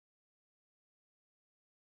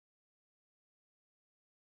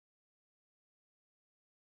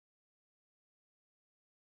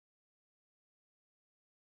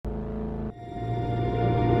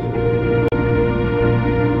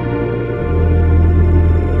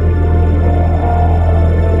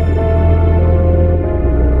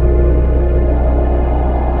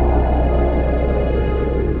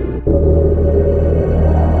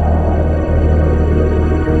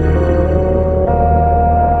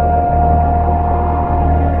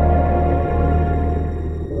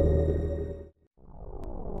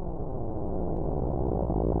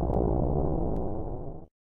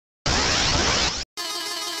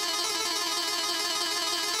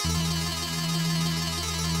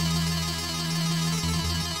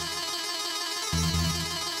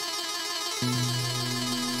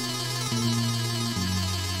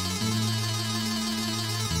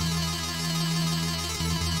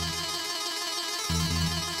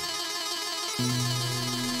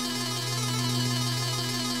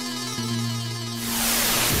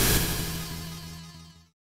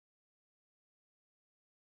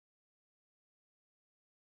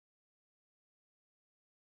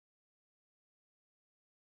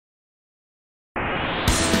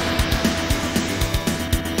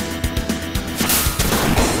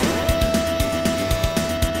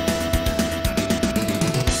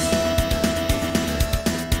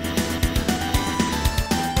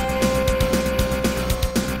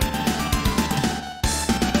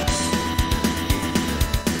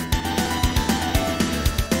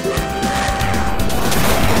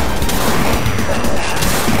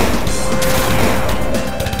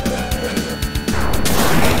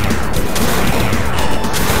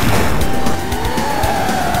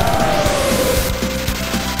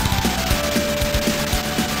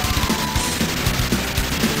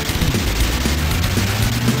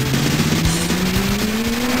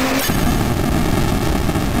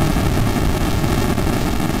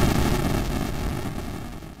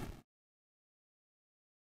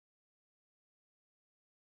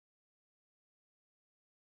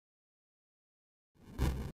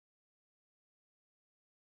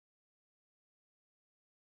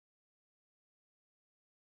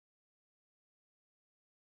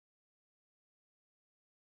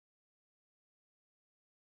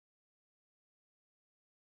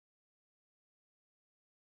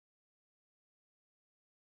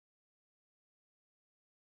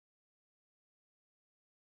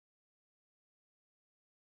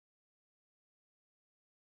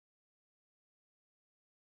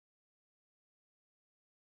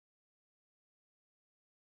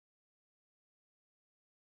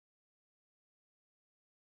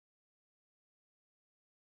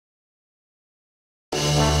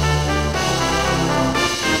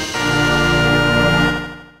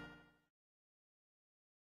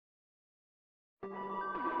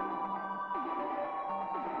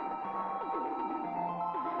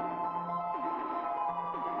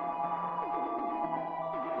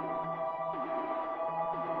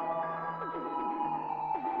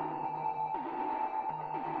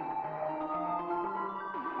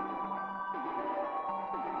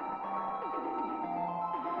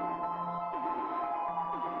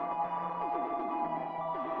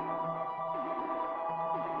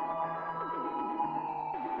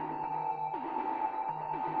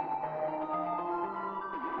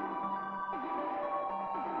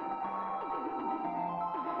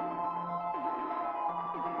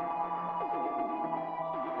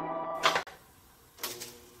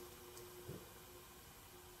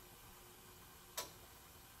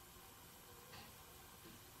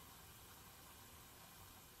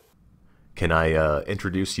Can I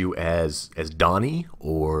introduce you as Donnie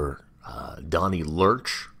or Donnie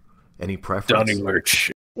Lurch? Any preference? Donnie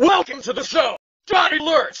Lurch. Welcome to the show, Johnny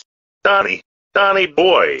Lurch. Donnie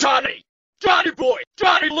boy. Johnny boy,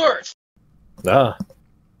 Johnny Lurch. Ah,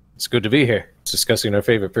 it's good to be here. Discussing our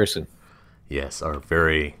favorite person. Yes, our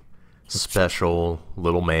very special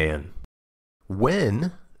little man.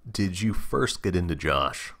 When did you first get into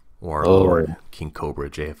Josh? Or our Lord King Cobra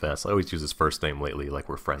JFS. I always use his first name lately, like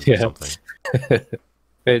we're friends or something.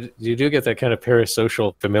 You do get that kind of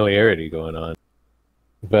parasocial familiarity going on.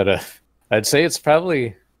 But I'd say it's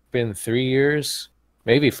probably been 3 years,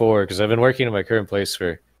 maybe 4, because I've been working at my current place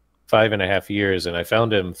for 5.5 years, and I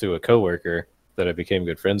found him through a coworker that I became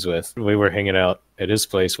good friends with. We were hanging out at his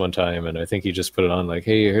place one time, and I think he just put it on like,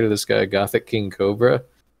 hey, you heard of this guy, Gothic King Cobra?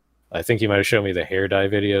 I think he might have shown me the hair dye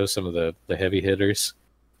video, some of the heavy hitters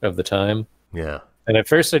of the time. Yeah. And at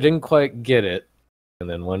first I didn't quite get it. And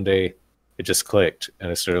then one day it just clicked and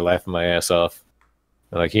I started laughing my ass off.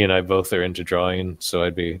 And like he and I both are into drawing, so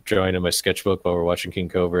I'd be drawing in my sketchbook while we're watching King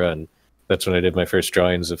Cobra, and that's when I did my first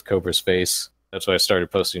drawings of Cobra's face. That's why I started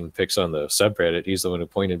posting pics on the subreddit. He's the one who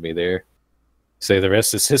pointed me there. Say the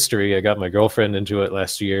rest is history. I got my girlfriend into it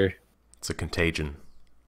last year. It's a contagion.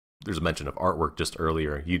 There's a mention of artwork just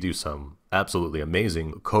earlier. You do some absolutely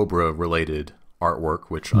amazing Cobra-related artwork,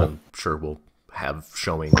 which I'm sure we'll have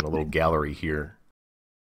showing in a little gallery here.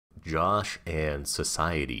 Josh and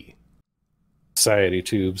Society. Society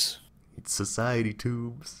tubes. Society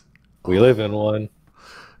tubes. We live in one.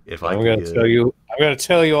 If I'm gonna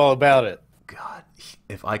tell you all about it. God,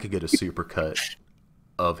 if I could get a supercut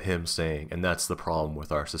of him saying, and that's the problem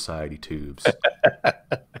with our Society tubes.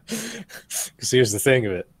 Because here's the thing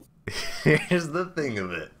of it. Here's the thing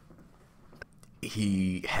of it.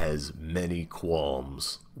 He has many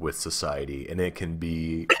qualms with Society, and it can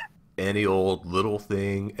be any old little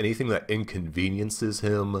thing, anything that inconveniences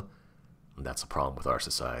him. That's a problem with our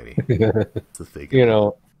society. That's the thing. You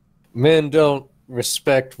know, men don't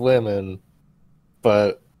respect women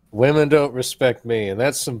but women don't respect me, and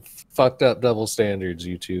that's some fucked up double standards,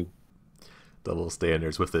 you two. Double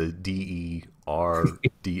standards with a DERDS,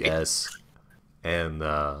 and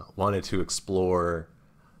wanted to explore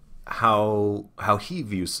how he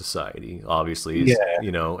views society, obviously, Yeah.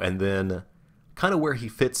 you know, and then kind of where he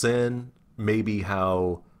fits in, maybe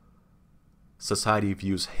how society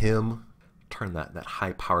views him, turn that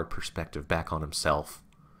high-powered perspective back on himself,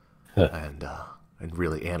 and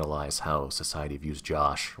really analyze how society views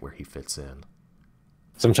Josh, where he fits in.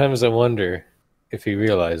 Sometimes I wonder if he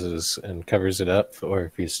realizes and covers it up, or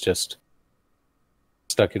if he's just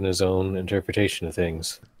stuck in his own interpretation of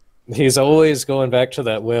things. He's always going back to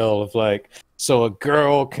that well of like, so a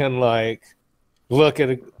girl can like walk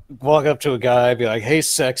up to a guy, be like, "Hey,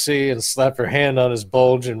 sexy," and slap her hand on his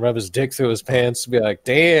bulge and rub his dick through his pants and be like,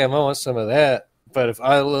 "Damn, I want some of that." But if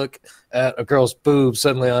I look at a girl's boob,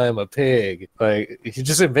 suddenly I am a pig. Like, he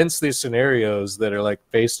just invents these scenarios that are like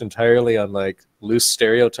based entirely on like loose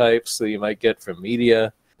stereotypes that you might get from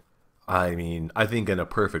media. I mean, I think in a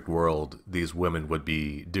perfect world, these women would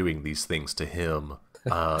be doing these things to him.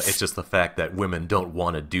 It's just the fact that women don't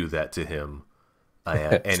want to do that to him.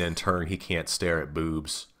 And in turn, he can't stare at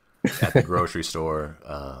boobs at the grocery store.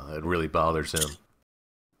 It really bothers him.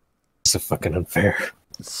 It's so fucking unfair.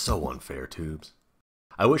 It's so unfair, Tubes.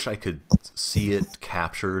 I wish I could see it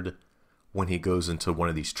captured when he goes into one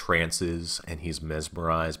of these trances and he's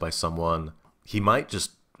mesmerized by someone. He might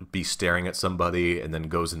just be staring at somebody and then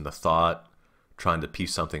goes into thought, trying to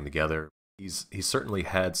piece something together. He's certainly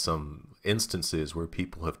had some instances where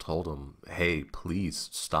people have told him, "Hey, please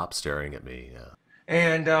stop staring at me."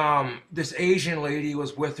 And this Asian lady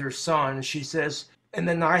was with her son. She says, in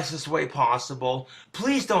the nicest way possible,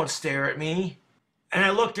 "Please don't stare at me." And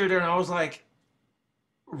I looked at her and I was like,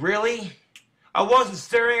 really? I wasn't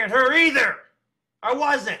staring at her either. I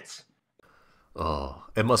wasn't. Oh,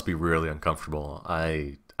 it must be really uncomfortable.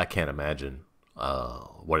 I can't imagine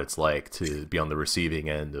what it's like to be on the receiving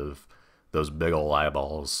end of those big old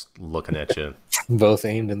eyeballs looking at you. Both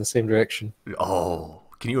aimed in the same direction. Oh,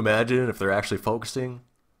 can you imagine if they're actually focusing?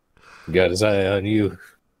 Got his eye on you.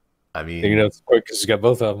 I mean, You know it's quick because he's got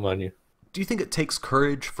both of them on you. do you think it takes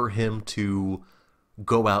courage for him to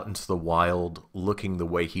go out into the wild looking the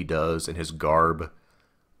way he does in his garb,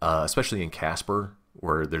 especially in Casper,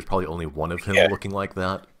 where there's probably only one of him looking like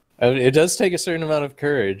that? I mean, it does take a certain amount of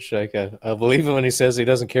courage. Like, I believe him when he says he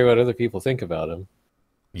doesn't care what other people think about him.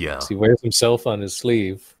 Yeah. He wears himself on his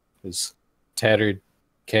sleeve, his tattered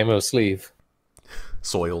camo sleeve.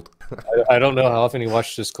 Soiled. I don't know how often he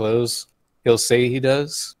washes his clothes. He'll say he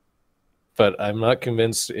does, but I'm not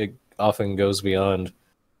convinced it often goes beyond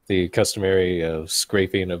the customary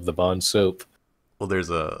scraping of the Bond soap. Well, there's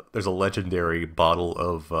a legendary bottle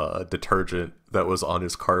of detergent that was on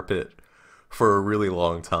his carpet for a really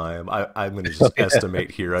long time. I'm going to just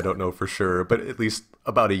estimate here. I don't know for sure, but at least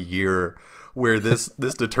about a year, where this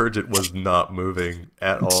detergent was not moving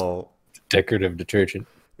at all. Decorative detergent.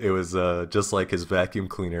 It was just like his vacuum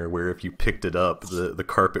cleaner, where if you picked it up, the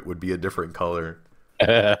carpet would be a different color.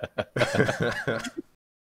 Do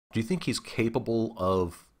you think he's capable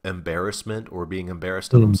of embarrassment or being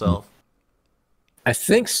embarrassed of himself? I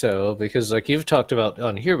think so, because like you've talked about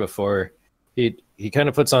on here before, he kind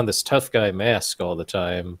of puts on this tough guy mask all the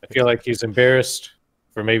time. I feel like he's embarrassed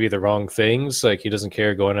for maybe the wrong things. Like he doesn't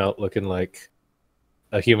care going out looking like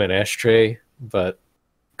a human ashtray, but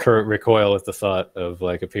recoil at the thought of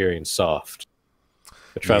like appearing soft.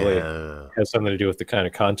 Which probably has something to do with the kind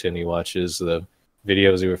of content he watches, the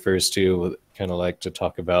videos he refers to, kind of like to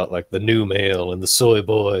talk about like the new male and the soy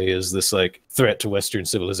boy is this like threat to Western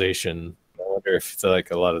civilization. I wonder if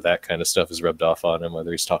like a lot of that kind of stuff is rubbed off on him,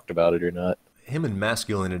 whether he's talked about it or not. Him and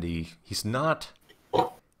masculinity, he's not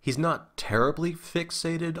terribly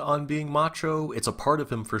fixated on being macho. It's a part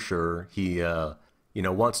of him for sure. He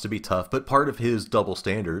wants to be tough, but part of his double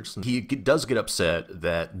standards, he does get upset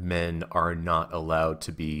that men are not allowed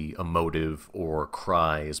to be emotive or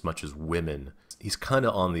cry as much as women. He's kind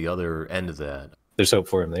of on the other end of that. There's hope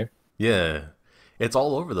for him there. Yeah. It's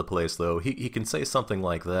all over the place, though. He can say something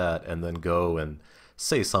like that and then go and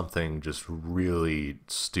say something just really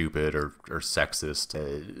stupid or sexist.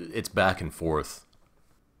 It's back and forth.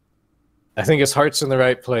 I think his heart's in the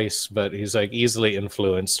right place, but he's like easily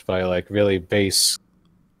influenced by like really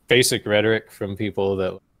basic rhetoric from people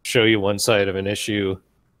that show you one side of an issue,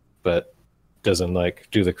 but doesn't like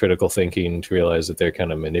do the critical thinking to realize that they're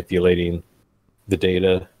kind of manipulating the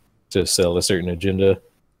data to sell a certain agenda.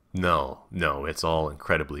 No, it's all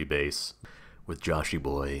incredibly base with Joshy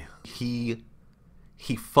Boy. He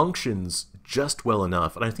he functions just well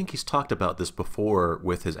enough, and I think he's talked about this before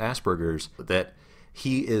with his Asperger's, that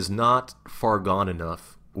he is not far gone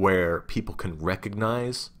enough where people can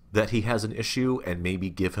recognize that he has an issue and maybe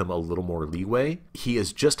give him a little more leeway. He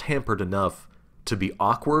is just hampered enough to be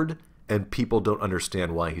awkward, and people don't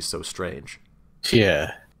understand why he's so strange.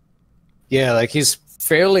 Yeah. Yeah, like he's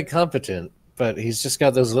fairly competent, but he's just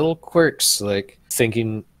got those little quirks, like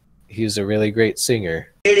thinking he's a really great singer.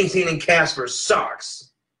 Dating scene in Casper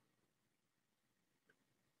sucks.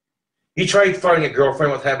 You tried finding a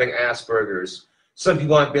girlfriend with having Asperger's. Some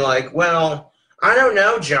people might be like, well, I don't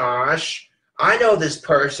know, Josh. I know this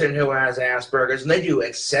person who has Asperger's, and they do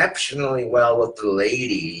exceptionally well with the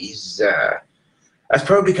ladies. That's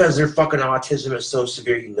probably because their fucking autism is so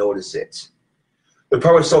severe you notice it. They're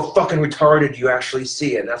probably so fucking retarded you actually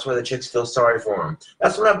see it, and that's why the chicks feel sorry for them.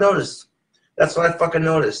 That's what I've noticed. That's what I fucking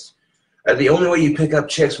noticed. The only way you pick up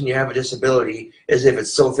chicks when you have a disability is if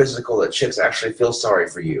it's so physical that chicks actually feel sorry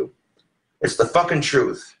for you. It's the fucking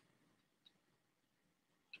truth.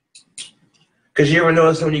 Because you ever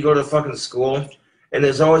notice when you go to fucking school, and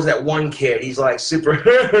there's always that one kid, he's like super,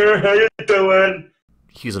 how you doing?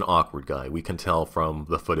 He's an awkward guy. We can tell from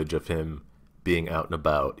the footage of him being out and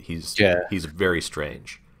about. He's very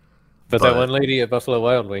strange. But that one lady at Buffalo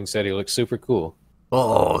Wild Wings said he looked super cool.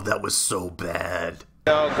 Oh, that was so bad.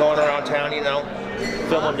 Going around town,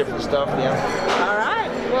 filming different stuff, yeah. All right.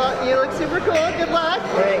 Well, you look super cool. Good luck.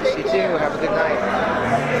 Thanks, you too. Have a good night.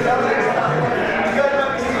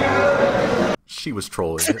 She was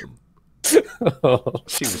trolling him. She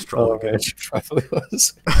was Oh, trolling man, him. she probably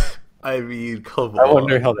was. I mean, come I on.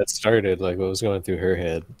 wonder how that started, like what was going through her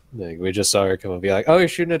head. Like we just saw her come and be like, oh, you're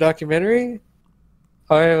shooting a documentary?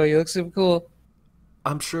 Oh, yeah, well, you look super cool.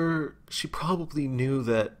 I'm sure she probably knew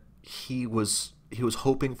that he was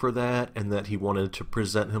hoping for that, and that he wanted to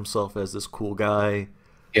present himself as this cool guy.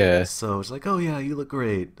 Yeah. So it's like, oh yeah, you look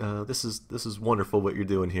great. This is wonderful what you're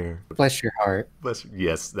doing here. Bless your heart.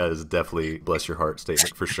 Yes, that is definitely bless your heart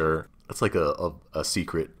statement for sure. That's like a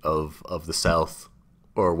secret of the South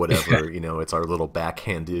or whatever. It's our little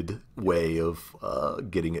backhanded way of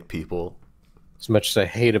getting at people. As much as I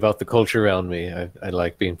hate about the culture around me, I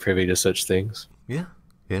like being privy to such things. Yeah.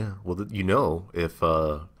 Well,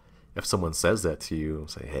 if someone says that to you,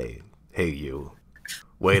 say, hey, you,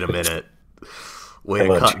 wait a minute, wait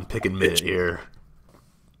a cotton picking minute here.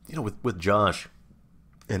 With Josh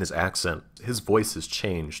and his accent, his voice has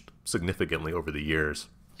changed significantly over the years.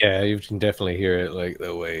 Yeah, you can definitely hear it, like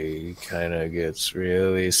the way he kind of gets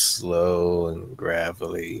really slow and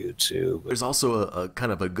gravelly too. There's also a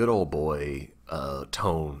kind of a good old boy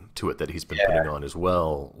tone to it that he's been putting on as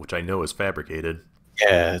well, which I know is fabricated.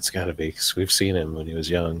 Yeah, it's got to be, because we've seen him when he was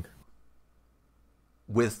young.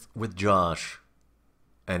 With Josh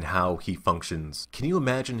and how he functions, can you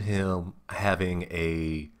imagine him having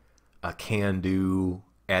a can-do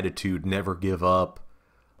attitude, never give up,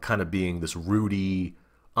 kind of being this rooty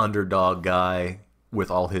underdog guy with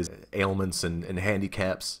all his ailments and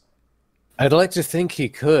handicaps? I'd like to think he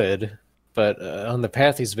could, but on the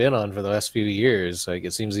path he's been on for the last few years, like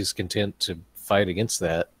it seems he's content to fight against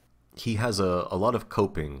that. He has a lot of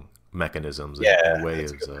coping mechanisms and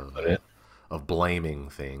ways of blaming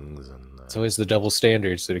things, and it's always the double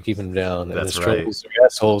standards that are keeping him down. And that's his right. trolls are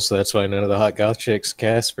assholes, so that's why none of the hot goth chicks,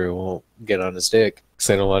 Casper, won't get on his dick because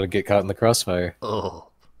they don't want to get caught in the crossfire. Oh,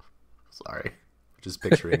 sorry. Just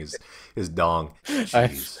picturing his dong.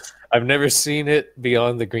 Jeez. I've never seen it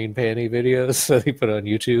beyond the green panty videos that he put on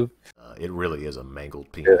YouTube. It really is a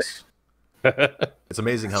mangled penis. It's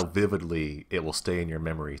amazing how vividly it will stay in your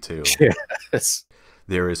memory, too. Yes.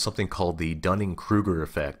 There is something called the Dunning-Kruger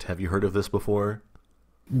effect. Have you heard of this before?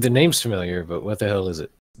 The name's familiar, but what the hell is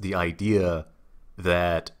it? The idea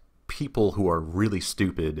that people who are really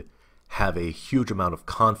stupid have a huge amount of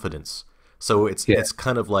confidence. So it's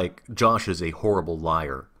kind of like Josh is a horrible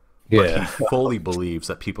liar, but he fully believes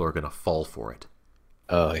that people are going to fall for it.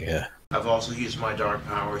 Oh, yeah. I've also used my dark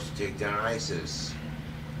powers to take down ISIS,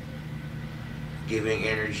 giving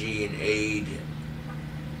energy and aid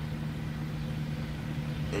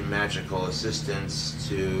and magical assistance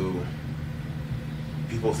to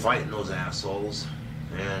people fighting those assholes.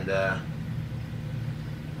 And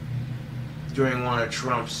during one of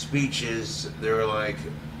Trump's speeches, they were like,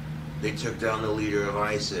 they took down the leader of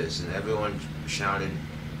ISIS, and everyone shouted,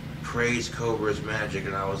 "Praise Cobra's magic,"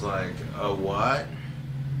 and I was like, "Oh, what?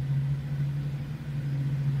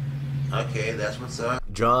 Okay, that's what's up."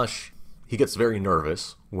 Josh, he gets very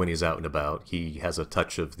nervous when he's out and about. He has a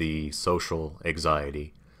touch of the social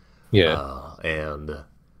anxiety. Yeah. And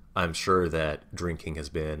I'm sure that drinking has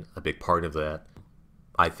been a big part of that.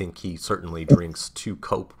 I think he certainly drinks to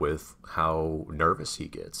cope with how nervous he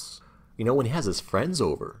gets. You know, when he has his friends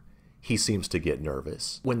over, he seems to get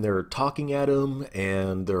nervous. When they're talking at him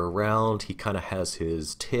and they're around, he kind of has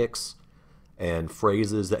his tics and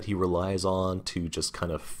phrases that he relies on to just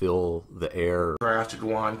kind of fill the air. Crafted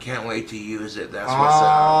one, can't wait to use it. That's what's up.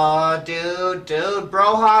 Aw, dude,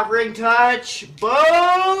 bro hot ring touch.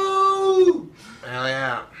 Boom! Hell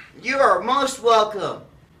yeah. You are most welcome.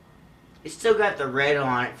 It's still got the red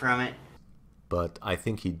on it from it. But I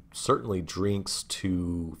think he certainly drinks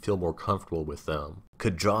to feel more comfortable with them.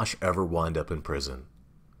 Could Josh ever wind up in prison?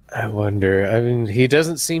 I wonder. I mean, he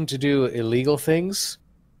doesn't seem to do illegal things,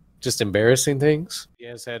 just embarrassing things. He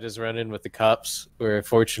has had his run-in with the cops, where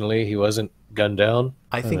fortunately he wasn't gunned down.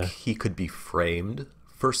 I think he could be framed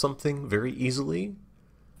for something very easily.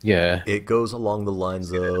 Yeah. It goes along the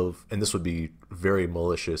lines of, and this would be very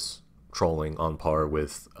malicious trolling on par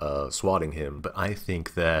with swatting him, but I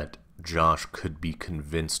think that Josh could be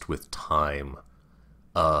convinced with time,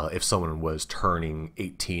 if someone was turning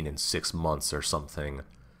 18 in 6 months or something,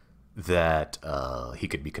 that he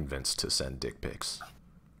could be convinced to send dick pics.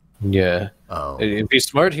 Yeah. It'd be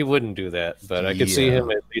smart he wouldn't do that, but I could see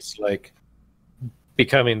him at least like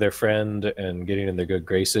becoming their friend and getting in their good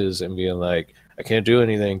graces and being like, I can't do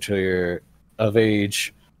anything till you're of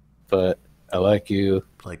age, but I like you.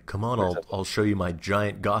 Like, come on, I'll show you my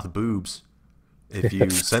giant goth boobs. If you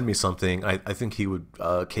send me something, I think he would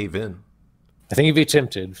cave in. I think he'd be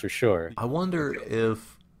tempted for sure. I wonder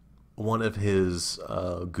if one of his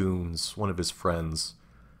goons, one of his friends,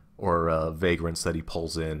 or vagrants that he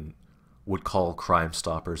pulls in would call Crime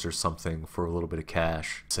Stoppers or something for a little bit of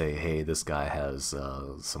cash. Say, hey, this guy has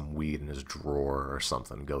some weed in his drawer or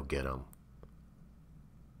something. Go get him.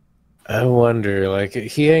 I wonder, like,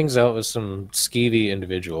 he hangs out with some skeevy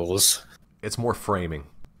individuals. It's more framing.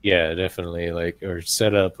 Yeah, definitely. Like, or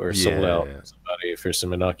set up or sold out somebody for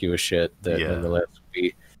some innocuous shit that nonetheless would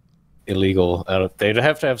be illegal. They'd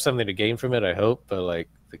have to have something to gain from it, I hope, but like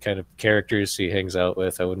the kind of characters he hangs out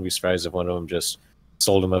with, I wouldn't be surprised if one of them just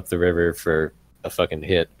sold him up the river for a fucking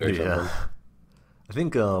hit or something. I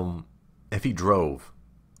think if he drove,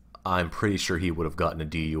 I'm pretty sure he would have gotten a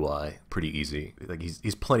DUI pretty easy. Like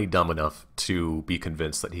he's plenty dumb enough to be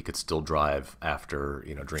convinced that he could still drive after,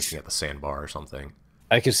 you know, drinking at the sandbar or something.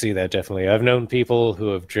 I could see that definitely. I've known people who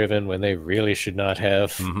have driven when they really should not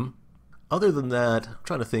have. Mm-hmm. Other than that, I'm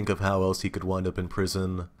trying to think of how else he could wind up in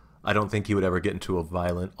prison. I don't think he would ever get into a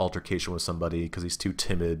violent altercation with somebody because he's too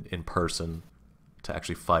timid in person to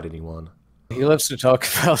actually fight anyone. He loves to talk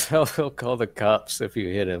about how he'll call the cops if you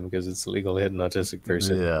hit him because it's illegal to hit an autistic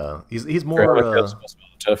person. Yeah, he's more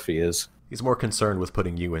tough he is. He's more concerned with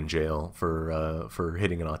putting you in jail for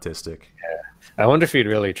hitting an autistic. Yeah, I wonder if he'd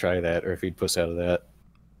really try that or if he'd puss out of that.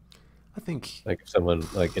 I think like if someone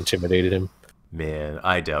like intimidated him. Man,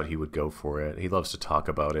 I doubt he would go for it. He loves to talk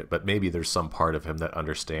about it, but maybe there's some part of him that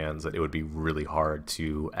understands that it would be really hard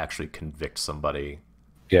to actually convict somebody.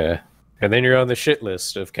 Yeah. And then you're on the shit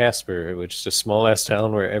list of Casper, which is a small-ass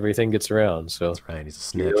town where everything gets around. So that's right, he's a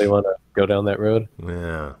snitch. You really want to go down that road?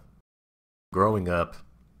 Yeah. Growing up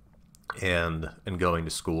and going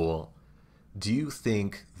to school, do you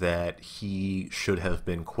think that he should have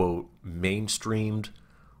been, quote, mainstreamed,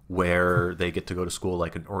 where they get to go to school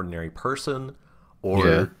like an ordinary person?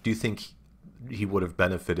 Or do you think he would have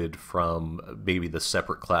benefited from maybe the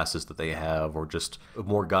separate classes that they have, or just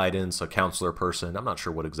more guidance, a counselor person? I'm not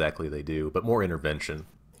sure what exactly they do, but more intervention.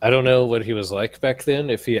 I don't know what he was like back then,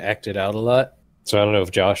 if he acted out a lot. So I don't know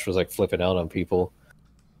if Josh was like flipping out on people.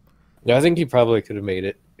 I think he probably could have made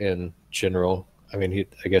it in general. I mean,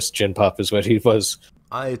 I guess Gen Pop is what he was.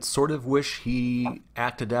 I sort of wish he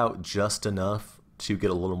acted out just enough to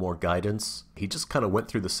get a little more guidance. He just kind of went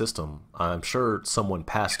through the system. I'm sure someone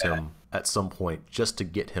passed him at some point just to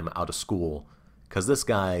get him out of school, because this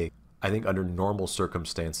guy, I think under normal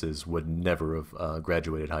circumstances, would never have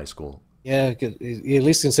graduated high school. Yeah, at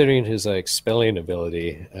least considering his like spelling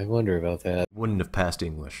ability, I wonder about that. Wouldn't have passed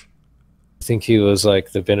English. I think he was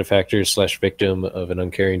like the benefactor / victim of an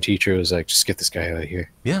uncaring teacher who was like, just get this guy out of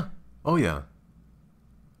here. Yeah. Oh yeah.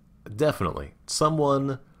 Definitely.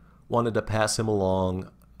 Someone wanted to pass him along.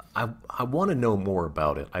 I want to know more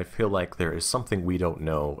about it. I feel like there is something we don't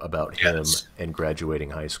know about him and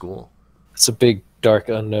graduating high school. It's a big dark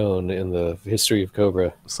unknown in the history of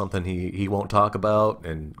Cobra. Something he won't talk about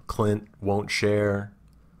and Clint won't share.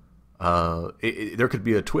 There could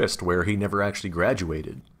be a twist where he never actually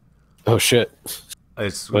graduated. Oh shit.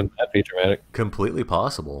 Wouldn't that be dramatic? Completely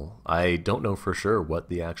possible. I don't know for sure what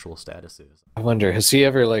the actual status is. I wonder, has he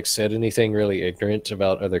ever like said anything really ignorant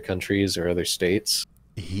about other countries or other states?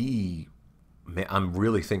 He Man, I'm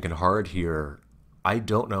really thinking hard here. I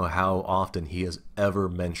don't know how often he has ever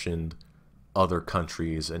mentioned other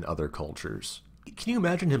countries and other cultures. Can you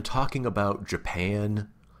imagine him talking about Japan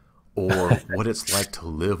or what it's like to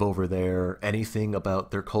live over there? Anything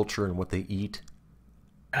about their culture and what they eat?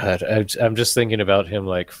 God, I'm just thinking about him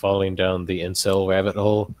like falling down the incel rabbit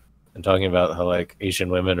hole and talking about how like Asian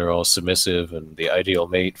women are all submissive and the ideal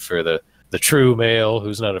mate for the true male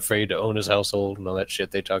who's not afraid to own his household and all that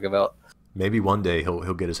shit they talk about. Maybe one day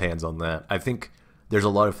he'll get his hands on that. I think there's a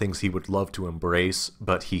lot of things he would love to embrace,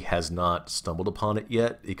 but he has not stumbled upon it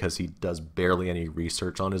yet because he does barely any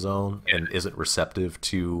research on his own and isn't receptive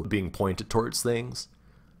to being pointed towards things.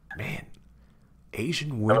 Man,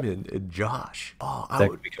 Asian women and Josh. Oh, That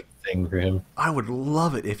could become a thing for him. I would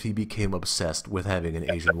love it if he became obsessed with having an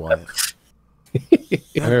Asian wife. I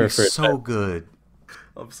That'd be so good.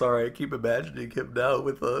 I'm sorry, I keep imagining him now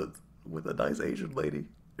with a nice Asian lady.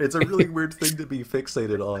 It's a really weird thing to be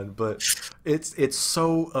fixated on, but it's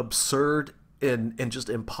so absurd and just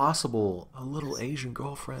impossible. A little Asian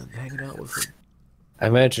girlfriend hanging out with him. I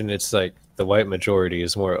imagine it's like the white majority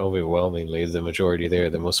is more overwhelmingly the majority there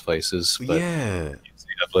than most places. But Yeah.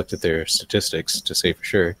 I've looked at their statistics to say for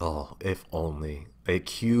sure. Oh, if only. A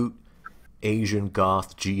cute Asian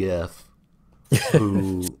goth GF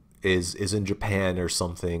who is in Japan or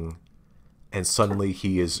something, and suddenly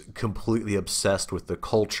he is completely obsessed with the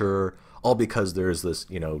culture, all because there's this,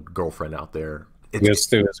 girlfriend out there. He goes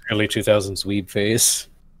through his early 2000s weeb phase.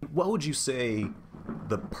 What would you say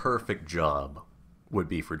the perfect job would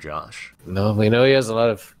be for Josh? No, we know he has a lot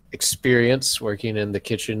of experience working in the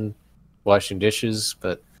kitchen, washing dishes,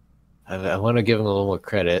 but I want to give him a little more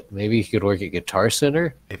credit. Maybe he could work at Guitar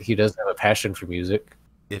Center if he does have a passion for music.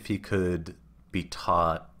 If he could be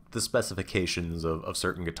taught the specifications of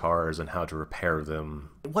certain guitars and how to repair them,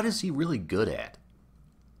 what is he really good at?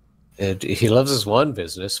 And he loves his one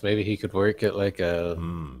business. Maybe he could work at like a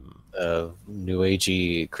new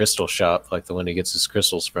agey crystal shop, like the one he gets his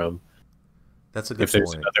crystals from. That's a good If there's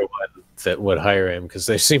point. another one that would hire him, because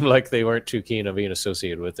they seem like they weren't too keen on being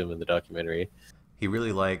associated with him in the documentary. He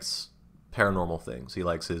really likes paranormal things. He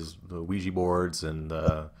likes his Ouija boards and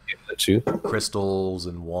Too. crystals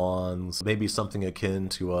and wands. Maybe something akin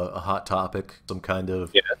to a Hot Topic, some kind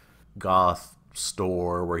of goth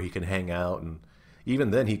store where he can hang out. And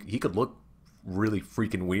even then, he could look really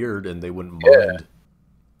freaking weird and they wouldn't mind.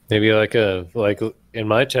 Maybe like in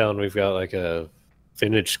my town, we've got like a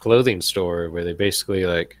vintage clothing store where they basically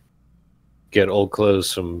like get old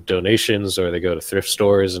clothes from donations, or they go to thrift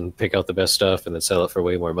stores and pick out the best stuff and then sell it for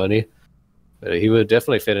way more money. But he would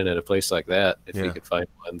definitely fit in at a place like that if he could find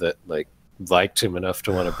one that liked him enough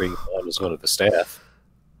to want to bring him on as one of the staff.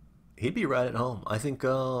 He'd be right at home. I think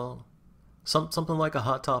something like a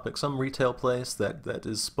Hot Topic, some retail place that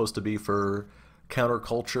is supposed to be for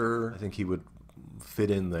counterculture. I think he would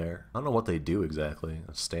fit in there. I don't know what they do exactly.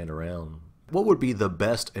 Stand around. What would be the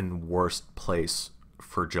best and worst place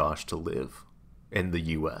for Josh to live in the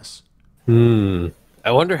U.S.?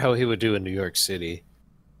 I wonder how he would do in New York City.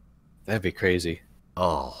 That'd be crazy.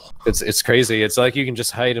 Oh, It's crazy. It's like you can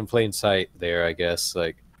just hide in plain sight there, I guess.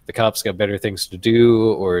 Like the cops got better things to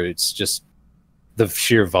do, or it's just the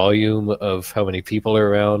sheer volume of how many people are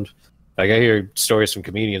around. Like I hear stories from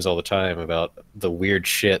comedians all the time about the weird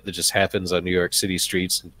shit that just happens on New York City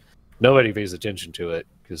streets, and nobody pays attention to it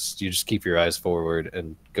because you just keep your eyes forward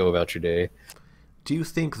and go about your day. do you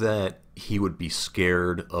think that he would be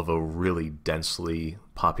scared of a really densely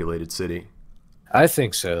populated city? I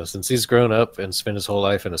think so, since he's grown up and spent his whole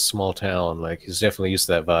life in a small town. Like he's definitely used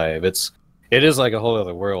to that vibe. It is like a whole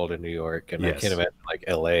other world in New York, and I can't imagine like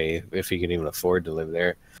LA if he can even afford to live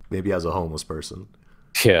there. Maybe as a homeless person.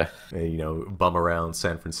 Yeah, And, bum around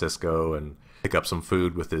San Francisco and pick up some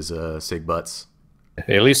food with his sig butts.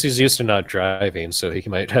 at least he's used to not driving, so he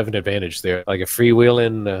might have an advantage there, like a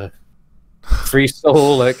freewheeling, free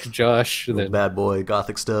soul like Josh. Little Then bad boy,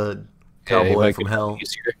 gothic stud, he cowboy might from get hell.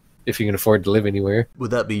 easier if you can afford to live anywhere.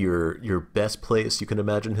 Would that be your best place you can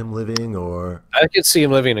imagine him living, or? I could see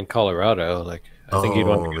him living in Colorado. Like I think he'd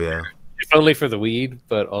want to go yeah. if only for the weed,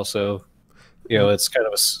 but also, it's kind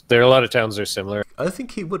of there are a lot of towns that are similar. I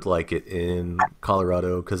think he would like it in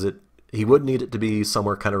Colorado because he would need it to be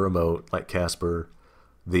somewhere kind of remote, like Casper.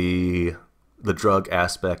 The drug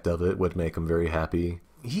aspect of it would make him very happy.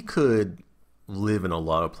 He could live in a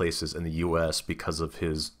lot of places in the U.S. because of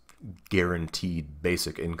his guaranteed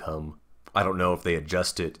basic income. I don't know if they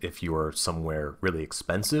adjust it if you are somewhere really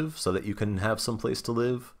expensive so that you can have some place to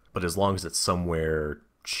live, but as long as it's somewhere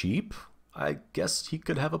cheap, I guess he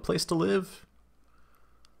could have a place to live.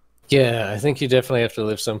 Yeah, I think you definitely have to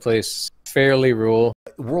live someplace fairly rural.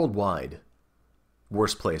 Worldwide,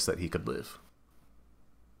 worst place that he could live.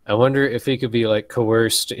 I wonder if he could be like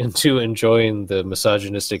coerced into enjoying the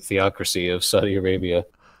misogynistic theocracy of Saudi Arabia.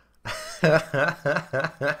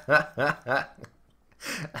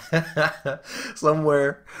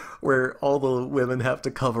 Somewhere where all the women have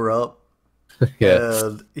to cover up. Yeah.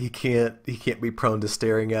 And he can't be prone to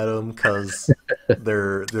staring at them because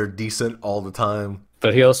they're decent all the time.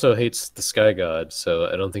 But he also hates the sky god, so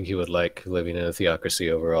I don't think he would like living in a theocracy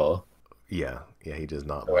overall. Yeah, he does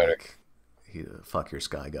not Right. like fuck your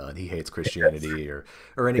sky god. He hates Christianity or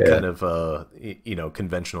any Yeah. kind of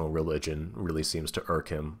conventional religion. Really seems to irk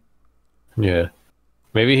him. Yeah.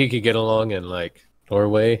 Maybe he could get along in like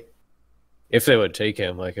Norway if they would take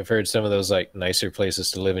him. Like I've heard some of those like nicer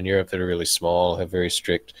places to live in Europe that are really small have very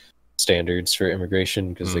strict standards for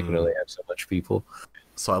immigration because they can only have so much people.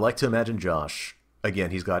 So I like to imagine Josh.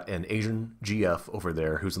 Again, he's got an Asian GF over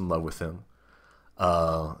there who's in love with him.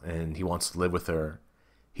 And he wants to live with her.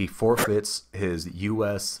 He forfeits his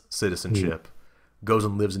U.S. citizenship, goes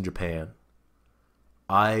and lives in Japan.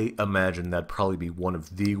 I imagine that'd probably be one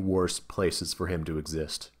of the worst places for him to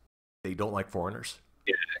exist. They don't like foreigners.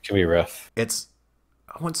 Yeah, it can be rough. I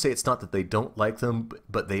wouldn't say it's not that they don't like them,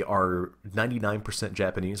 but they are 99%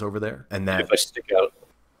 Japanese over there. And that, If I stick out.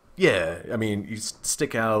 yeah, I mean, you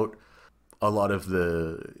stick out. A lot of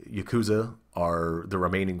the Yakuza are the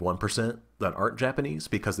remaining 1% that aren't Japanese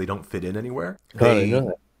because they don't fit in anywhere. Oh, I didn't know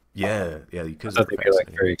that. Yeah, I Yakuza. thought they'd be like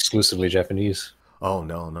very exclusively Japanese. Oh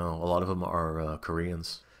no. A lot of them are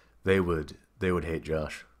Koreans. They would hate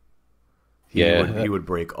Josh. He would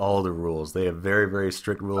break all the rules. They have very, very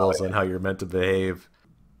strict rules on how you're meant to behave.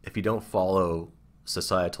 If you don't follow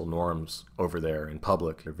societal norms over there in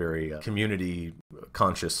public, they're very community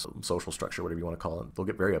conscious social structure, whatever you want to call it. They'll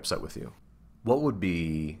get very upset with you. What would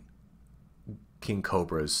be King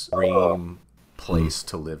Cobra's dream place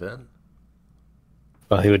to live in?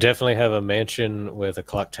 Well, he would definitely have a mansion with a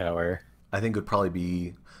clock tower. I think it would probably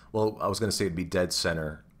be, well, I was going to say it'd be dead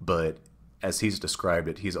center, but as he's described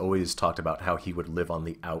it, he's always talked about how he would live on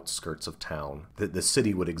the outskirts of town. The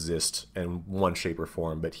city would exist in one shape or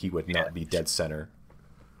form, but he would not be dead center.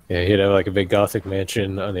 Yeah, he'd have like a big Gothic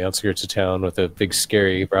mansion on the outskirts of town with a big,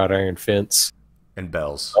 scary wrought iron fence. And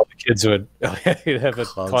bells. All the kids would. He'd have a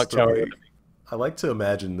clock tower. Constantly. I like to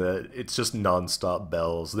imagine that it's just nonstop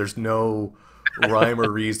bells. There's no rhyme or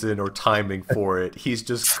reason or timing for it. He's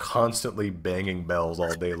just constantly banging bells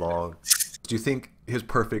all day long. Do you think his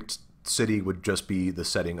perfect city would just be the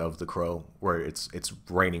setting of The Crow, where it's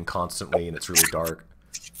raining constantly and it's really dark?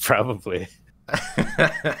 Probably.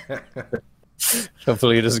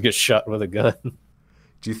 Hopefully, he doesn't get shot with a gun.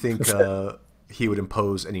 Do you think he would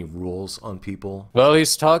impose any rules on people? Well,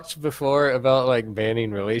 he's talked before about like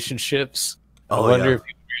banning relationships. I wonder if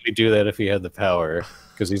he would really do that if he had the power,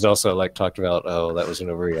 because he's also like talked about, oh, that was an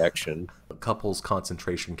overreaction. Couples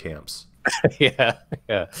concentration camps. yeah.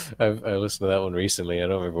 I listened to that one recently. I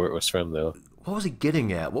don't remember where it was from though. What was he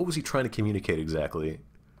getting at? What was he trying to communicate exactly?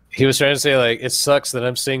 He was trying to say like, it sucks that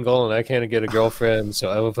I'm single and I can't get a girlfriend, so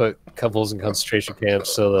I will put couples in concentration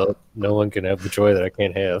camps so that no one can have the joy that I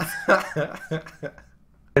can't have.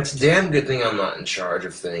 It's a damn good thing I'm not in charge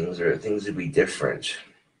of things, or things would be different.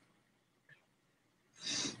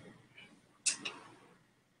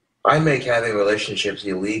 I make having relationships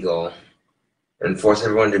illegal and force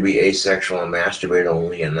everyone to be asexual and masturbate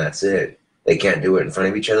only, and that's it. They can't do it in front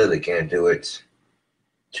of each other. They can't do it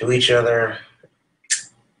to each other.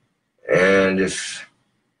 And if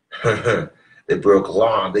they broke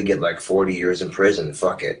law, they get like 40 years in prison.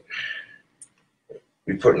 Fuck it.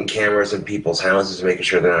 Be putting cameras in people's houses, making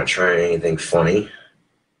sure they're not trying anything funny.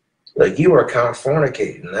 Like, you are caught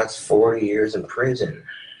fornicating. That's 40 years in prison.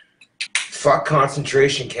 Fuck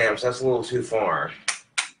concentration camps. That's a little too far.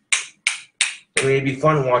 I mean, it'd be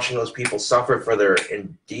fun watching those people suffer for their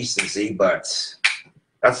indecency, but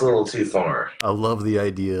that's a little too far. I love the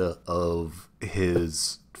idea of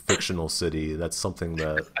his fictional city. That's something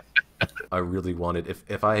that I really wanted.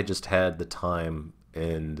 If I had just had the time,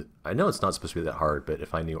 and I know it's not supposed to be that hard, but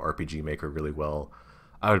if I knew RPG Maker really well,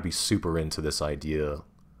 I would be super into this idea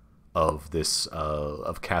of this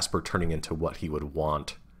of Casper turning into what he would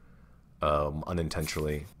want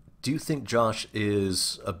unintentionally. Do you think Josh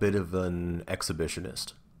is a bit of an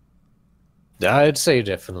exhibitionist? I'd say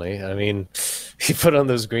definitely. I mean, he put on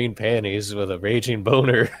those green panties with a raging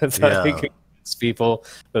boner. I thought he could convince people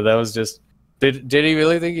that was just... Did he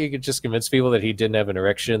really think he could just convince people that he didn't have an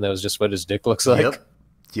erection? That was just what his dick looks like?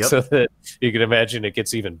 Yep. So that you can imagine it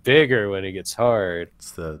gets even bigger when it gets hard.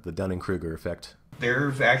 It's the Dunning-Kruger effect.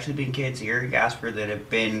 There have actually been kids here, Casper, that have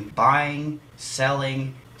been buying,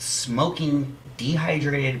 selling, smoking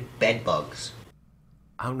dehydrated bed bugs.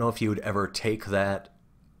 I don't know if he would ever take that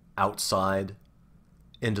outside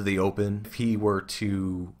into the open. If he were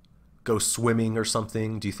to go swimming or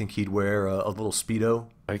something, do you think he'd wear a little Speedo?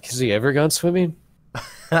 Like, has he ever gone swimming?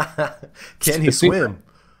 Can he swim?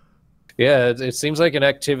 Yeah, it seems like an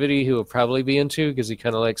activity he would probably be into because he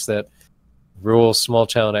kind of likes that rural small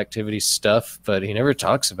town activity stuff, but he never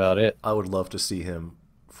talks about it. I would love to see him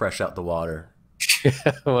fresh out the water.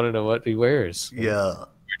 I want to know what he wears. Yeah.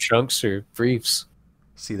 Trunks or briefs.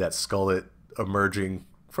 See that skullet emerging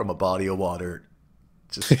from a body of water,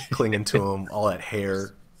 just clinging to him, all that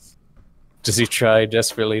hair. Does he try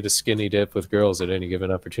desperately to skinny dip with girls at any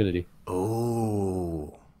given opportunity?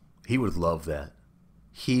 Oh, he would love that.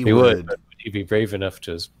 He would. But would he be brave enough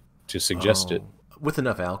to suggest it? With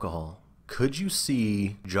enough alcohol. Could you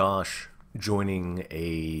see Josh joining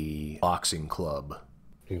a boxing club?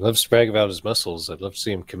 He loves to brag about his muscles. I'd love to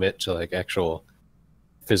see him commit to like actual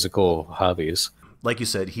physical hobbies. Like you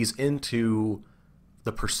said, he's into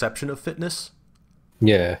the perception of fitness.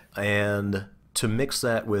 Yeah. And to mix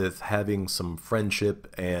that with having some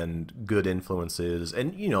friendship and good influences,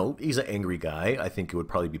 and, you know, he's an angry guy. I think it would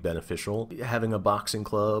probably be beneficial. Having a boxing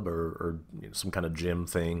club or you know, some kind of gym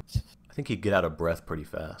thing, I think he'd get out of breath pretty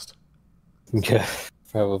fast. Yeah,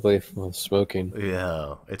 probably from smoking.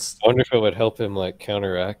 Yeah, it's... I wonder if it would help him, like,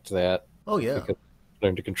 counteract that. Oh, yeah. He could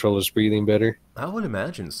learn to control his breathing better. I would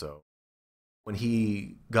imagine so. When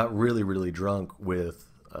he got really, really drunk with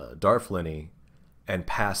Darflini and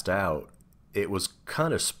passed out, it was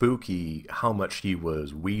kind of spooky how much he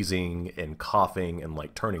was wheezing and coughing and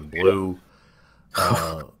like turning blue.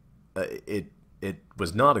 It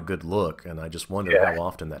was not a good look, and I just wonder how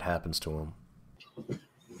often that happens to him.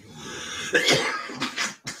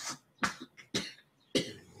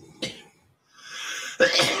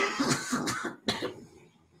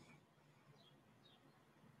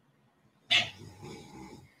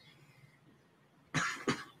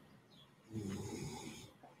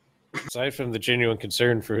 Aside from the genuine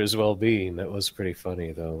concern for his well-being, that was pretty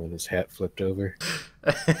funny, though, when his hat flipped over.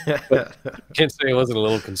 I can't say I wasn't a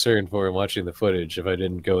little concerned for him watching the footage if I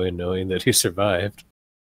didn't go in knowing that he survived.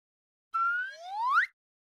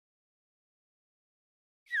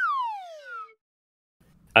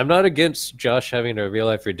 I'm not against Josh having a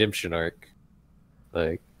real-life redemption arc.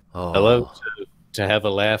 Like, I love to have a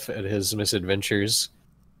laugh at his misadventures.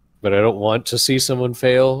 But I don't want to see someone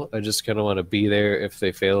fail. I just kind of want to be there if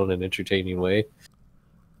they fail in an entertaining way.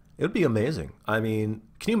 It would be amazing. I mean,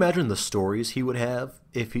 can you imagine the stories he would have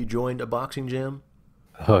if he joined a boxing gym?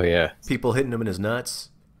 Oh, yeah. People hitting him in his nuts.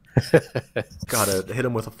 Gotta hit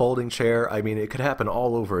him with a folding chair. I mean, it could happen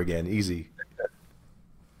all over again, easy.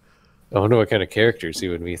 I wonder what kind of characters he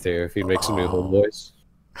would meet there if he makes some new homeboys.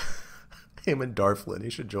 Him and Darflin,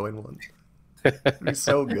 he should join one. It'd be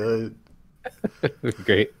so good.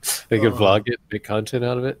 Great. They could vlog it, make content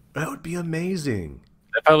out of it. That would be amazing.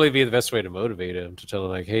 That'd probably be the best way to motivate him, to tell him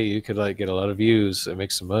like, hey, you could like get a lot of views and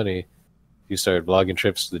make some money if you started vlogging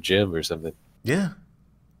trips to the gym or something. Yeah.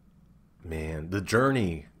 Man, the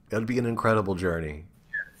journey. That'd be an incredible journey.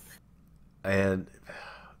 And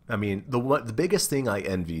I mean, the biggest thing I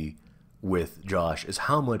envy with Josh is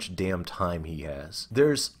how much damn time he has.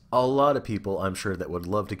 There's a lot of people, I'm sure, that would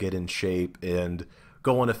love to get in shape and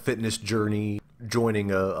go on a fitness journey, joining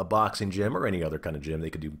a boxing gym or any other kind of gym. They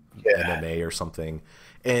could do MMA or something.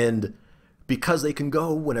 And because they can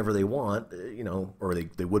go whenever they want, you know, or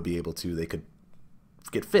they would be able to, they could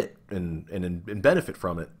get fit and benefit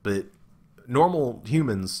from it. But normal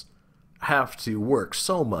humans have to work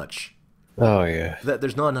so much that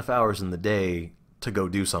there's not enough hours in the day to go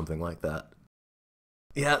do something like that.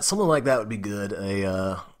 Yeah, something like that would be good.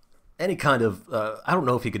 Any kind of, I don't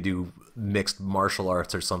know if he could do mixed martial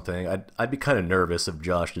arts or something. I'd be kind of nervous if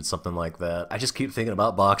Josh did something like that. I just keep thinking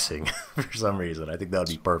about boxing for some reason. I think that would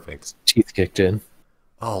be perfect. Teeth kicked in.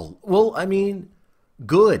 Oh, well, I mean,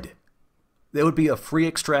 good. It would be a free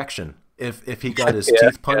extraction. If he got his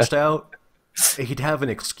teeth punched out, he'd have an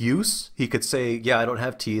excuse. He could say, yeah, I don't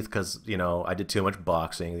have teeth because, you know, I did too much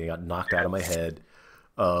boxing. They got knocked out of my head.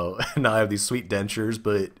 Now I have these sweet dentures,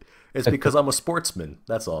 but it's because I'm a sportsman.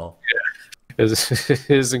 That's all. It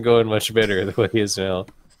isn't going much better the way he is now.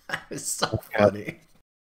 It's so funny.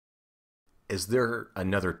 Is there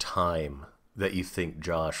another time that you think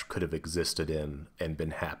Josh could have existed in and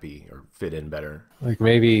been happy or fit in better? Like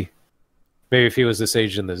maybe if he was this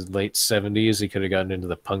age in the late 70s, he could have gotten into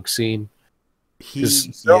the punk scene.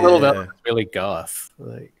 He's so little that really goth.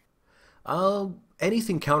 Like,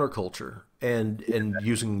 anything counterculture and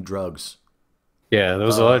using drugs. Yeah, there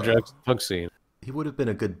was a lot of drugs in the punk scene. He would have been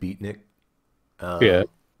a good beatnik. Yeah.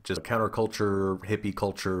 just counterculture, hippie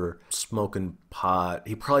culture, smoking pot.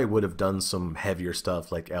 He probably would have done some heavier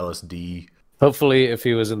stuff like LSD. Hopefully, if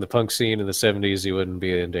he was in the punk scene in the 70s, he wouldn't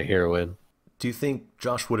be into heroin. Do you think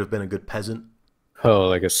Josh would have been a good peasant? Oh,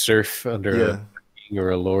 like a serf under a king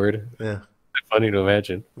or a lord? Yeah. Funny to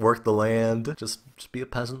imagine. Work the land, just be a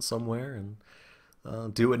peasant somewhere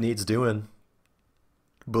and do what needs doing.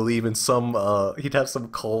 Believe in some, he'd have some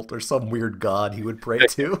cult or some weird god he would pray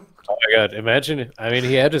to. Oh my god, imagine, I mean,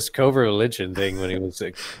 he had his covert religion thing when he was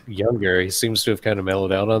like, younger. He seems to have kind of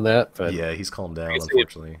mellowed out on that, but Yeah, he's calmed down,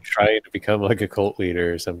 unfortunately. trying to become like a cult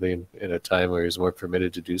leader or something in a time where he's more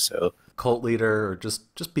permitted to do so. Cult leader, or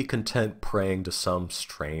just be content praying to some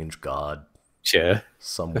strange god, Yeah.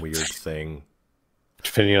 some weird thing.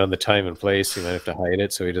 Depending on the time and place, he might have to hide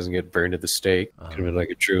it so he doesn't get burned at the stake. Could have been like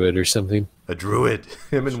a druid or something. A druid,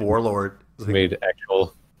 him and Warlord. Made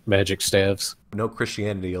actual magic staves. No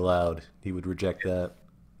Christianity allowed. He would reject that.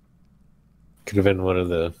 Could have been one of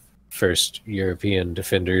the first European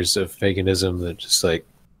defenders of paganism that just like,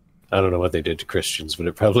 I don't know what they did to Christians, but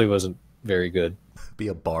it probably wasn't very good. Be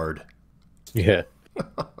a bard. Yeah.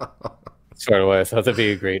 That's part of why I thought that'd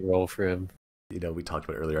be a great role for him. You know, we talked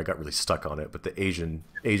about it earlier. I got really stuck on it, but the Asian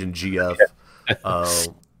GF.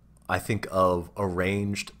 I think of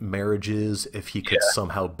arranged marriages, if he could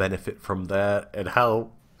somehow benefit from that, and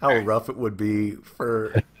how rough it would be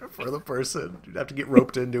for the person. You'd have to get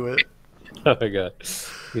roped into it. Oh my god,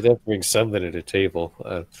 you'd have to bring something to the table.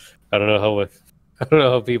 I don't know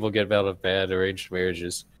how people get out of bad arranged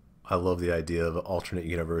marriages. I love the idea of an alternate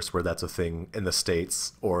universe where that's a thing in the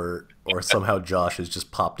States, or somehow Josh has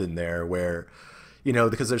just popped in there where, you know,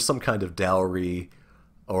 because there's some kind of dowry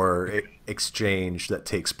or exchange that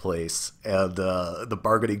takes place, and the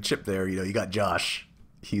bargaining chip there, you know, you got Josh.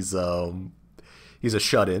 He's a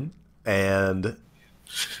shut-in, and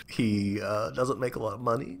he doesn't make a lot of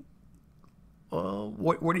money.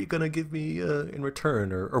 What are you gonna give me in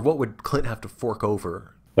return, or what would Clint have to fork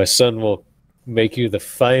over? My son will make you the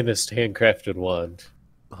finest handcrafted wand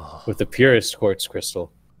with the purest quartz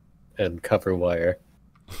crystal and copper wire.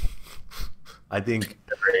 I think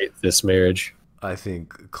this marriage. I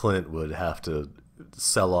think Clint would have to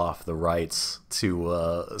sell off the rights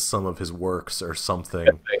to some of his works or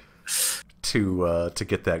something to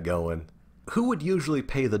get that going. Who would usually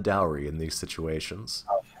pay the dowry in these situations?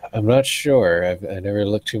 I'm not sure. I never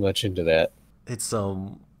looked too much into that. It's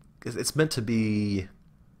meant to be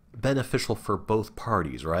beneficial for both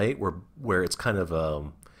parties, right? Where it's kind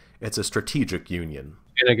of it's a strategic union.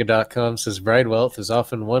 Vinegar.com says bride wealth is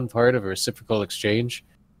often one part of a reciprocal exchange,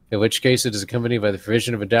 in which case it is accompanied by the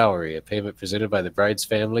provision of a dowry, a payment presented by the bride's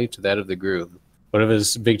family to that of the groom. One of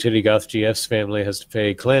his big titty goth GF's family has to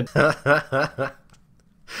pay Clint.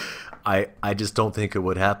 I just don't think it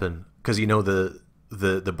would happen, because you know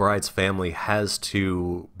the bride's family has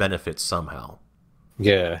to benefit somehow.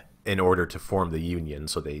 Yeah. In order to form the union,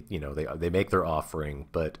 so they make their offering,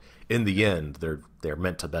 but in the end they're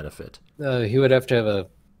meant to benefit. He would have to have a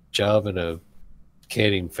job in a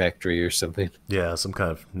canning factory or something. Yeah, some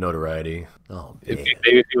kind of notoriety. Oh man.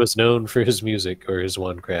 Maybe if he was known for his music or his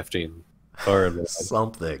wand crafting or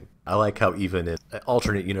something. I like how even in an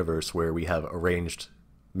alternate universe where we have arranged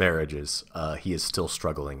marriages, he is still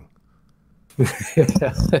struggling.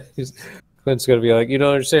 Clint's gonna be like, you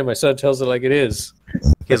don't understand, my son tells it like it is.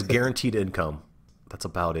 He has guaranteed income. That's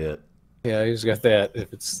about it. Yeah, he's got that.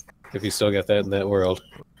 If he's still got that in that world,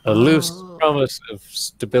 a loose promise of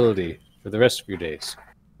stability for the rest of your days.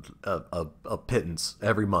 A pittance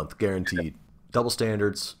every month, guaranteed. Double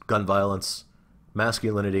standards, gun violence,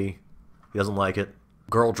 masculinity. He doesn't like it.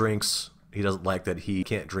 Girl drinks. He doesn't like that he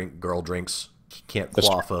can't drink girl drinks. He can't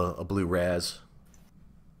quaff a blue raz.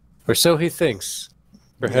 Or so he thinks.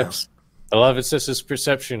 Perhaps. A lot of it's just his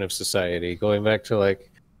perception of society, going back to like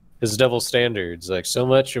his double standards. Like so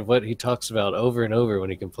much of what he talks about over and over when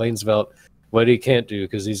he complains about what he can't do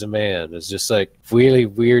because he's a man is just like really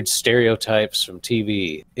weird stereotypes from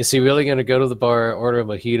TV. Is he really going to go to the bar, order a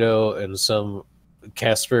mojito, and some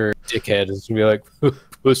Casper dickhead is going to be like,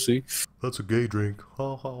 pussy? That's a gay drink.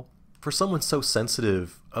 Ha ha. For someone so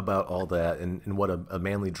sensitive about all that and what a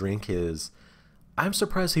manly drink is, I'm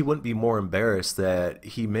surprised he wouldn't be more embarrassed that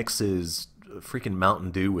he mixes freaking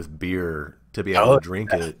Mountain Dew with beer to be able to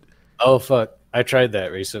drink it. Oh, fuck. I tried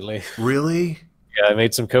that recently. Really? Yeah, I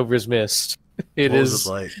made some Cobra's Mist. What was it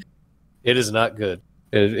like? It is not good.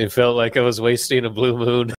 It felt like I was wasting a blue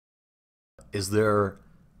moon. Is there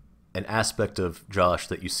an aspect of Josh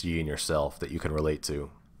that you see in yourself that you can relate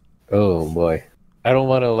to? Oh, boy. I don't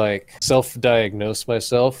want to, like, self-diagnose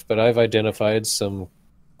myself, but I've identified some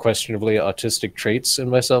questionably autistic traits in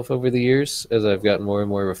myself over the years as I've gotten more and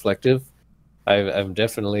more reflective. I'm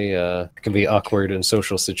definitely can be awkward in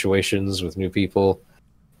social situations with new people.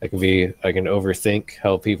 I can overthink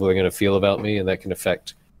how people are going to feel about me, and that can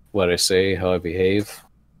affect what I say, how I behave.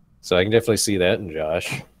 So I can definitely see that in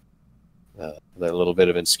Josh. That little bit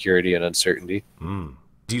of insecurity and uncertainty.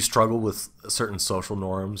 Do you struggle with certain social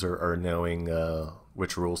norms or knowing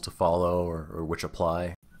which rules to follow or which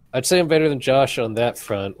apply? I'd say I'm better than Josh on that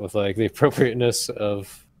front with like the appropriateness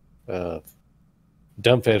of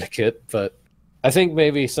dump etiquette, but I think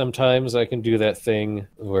maybe sometimes I can do that thing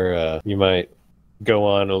where you might go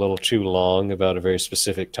on a little too long about a very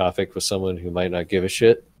specific topic with someone who might not give a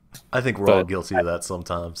shit. I think we're all guilty of that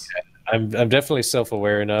sometimes. I'm definitely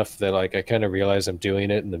self-aware enough that like I kind of realize I'm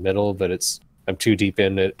doing it in the middle, but I'm too deep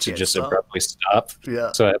in it to just abruptly stop.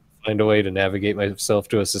 Yeah. So I have to find a way to navigate myself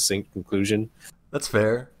to a succinct conclusion. That's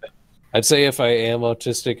fair. I'd say if I am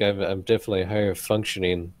autistic, I'm definitely higher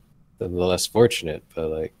functioning than the less fortunate. But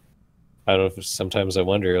like, I don't know if sometimes I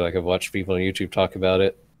wonder, like I've watched people on YouTube talk about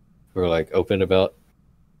it who are like open about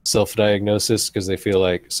self-diagnosis because they feel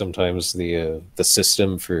like sometimes the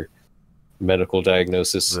system for medical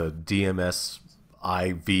diagnosis, the DMS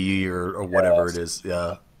IV or whatever it is,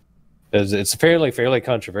 yeah, it's apparently fairly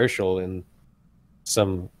controversial in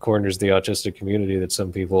some corners of the autistic community that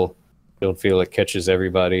some people don't feel it catches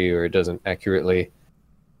everybody or it doesn't accurately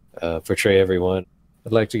portray everyone.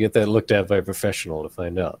 I'd like to get that looked at by a professional to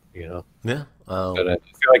find out, you know? Yeah. But I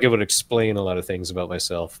feel like it would explain a lot of things about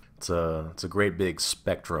myself. It's a great big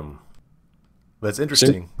spectrum. But it's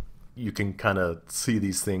interesting. Sure. You can kind of see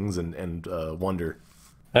these things and wonder.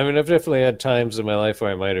 I mean, I've definitely had times in my life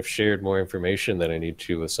where I might have shared more information than I need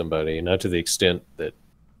to with somebody, not to the extent that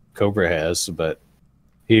Cobra has, but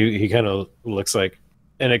he kind of looks like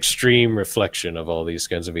an extreme reflection of all these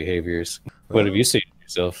kinds of behaviors. What have you seen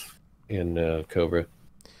yourself in Cobra?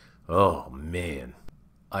 Oh, man.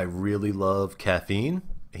 I really love caffeine.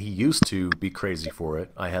 He used to be crazy for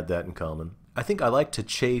it. I had that in common. I think I like to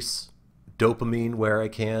chase dopamine where I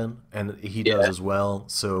can, and he does as well.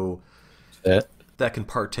 So that can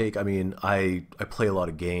partake. I mean, I play a lot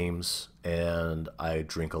of games, and I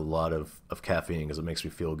drink a lot of caffeine because it makes me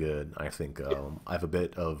feel good. I think I have a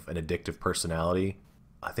bit of an addictive personality.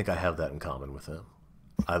 I think I have that in common with him.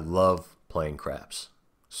 I love playing craps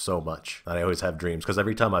so much. And I always have dreams because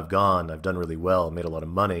every time I've gone, I've done really well, made a lot of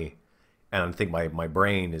money, and I think my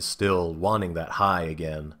brain is still wanting that high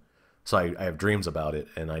again. So I have dreams about it,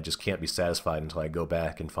 and I just can't be satisfied until I go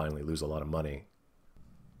back and finally lose a lot of money.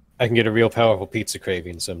 I can get a real powerful pizza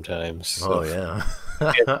craving sometimes. So. Oh, yeah.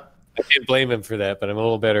 I can't blame him for that, but I'm a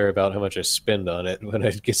little better about how much I spend on it when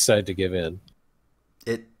I decide to give in.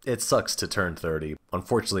 It sucks to turn 30.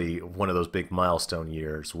 Unfortunately, one of those big milestone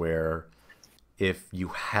years where if you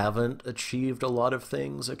haven't achieved a lot of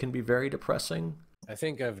things, it can be very depressing. I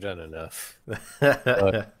think I've done enough.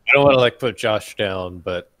 I don't want to like put Josh down,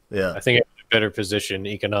 but yeah, I think I'm in a better position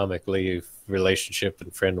economically, relationship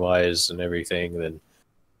and friend-wise and everything than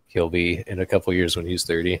he'll be in a couple years when he's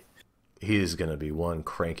 30. He's going to be one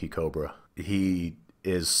cranky Cobra. He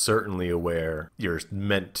is certainly aware you're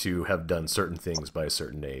meant to have done certain things by a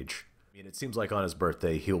certain age. I mean, it seems like on his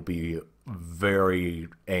birthday, he'll be very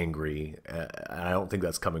angry. I don't think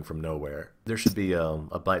that's coming from nowhere. There should be a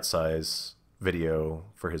bite-size video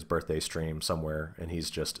for his birthday stream somewhere, and he's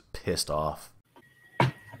just pissed off.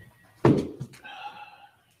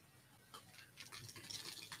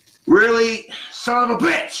 Really? Son of a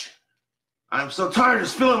bitch! I'm so tired of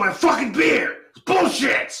spilling my fucking beer! It's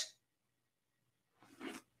bullshit!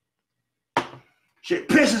 Shit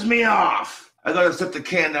pisses me off! I gotta set the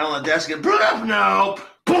can down on the desk and burn up now!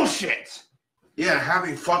 Bullshit! Yeah,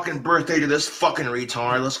 happy fucking birthday to this fucking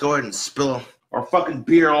retard. Let's go ahead and spill our fucking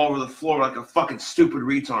beer all over the floor like a fucking stupid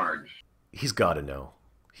retard. He's gotta know.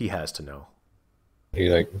 He has to know. He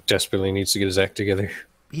like desperately needs to get his act together.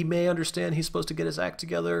 He may understand he's supposed to get his act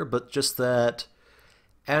together, but just that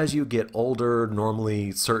as you get older,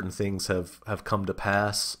 normally certain things have come to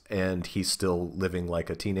pass, and he's still living like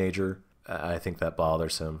a teenager. I think that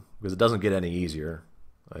bothers him, because it doesn't get any easier.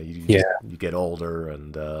 You get older,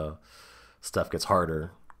 and stuff gets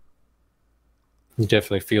harder. It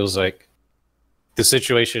definitely feels like the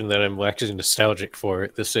situation that I'm waxing nostalgic for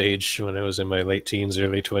at this age, when I was in my late teens,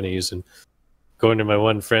 early 20s, and going to my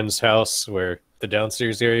one friend's house where the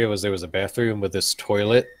downstairs area there was a bathroom with this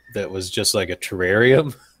toilet that was just like a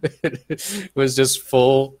terrarium. It was just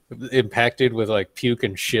full, impacted with like puke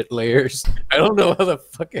and shit layers. I don't know how the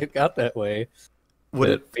fuck it got that way.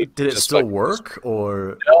 Did it still work,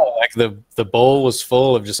 or no? Like the bowl was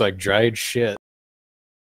full of just like dried shit.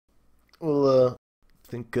 Well,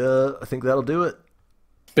 think that'll do it.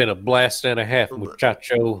 It's been a blast and a half,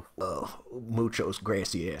 muchacho. Muchos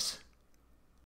gracias.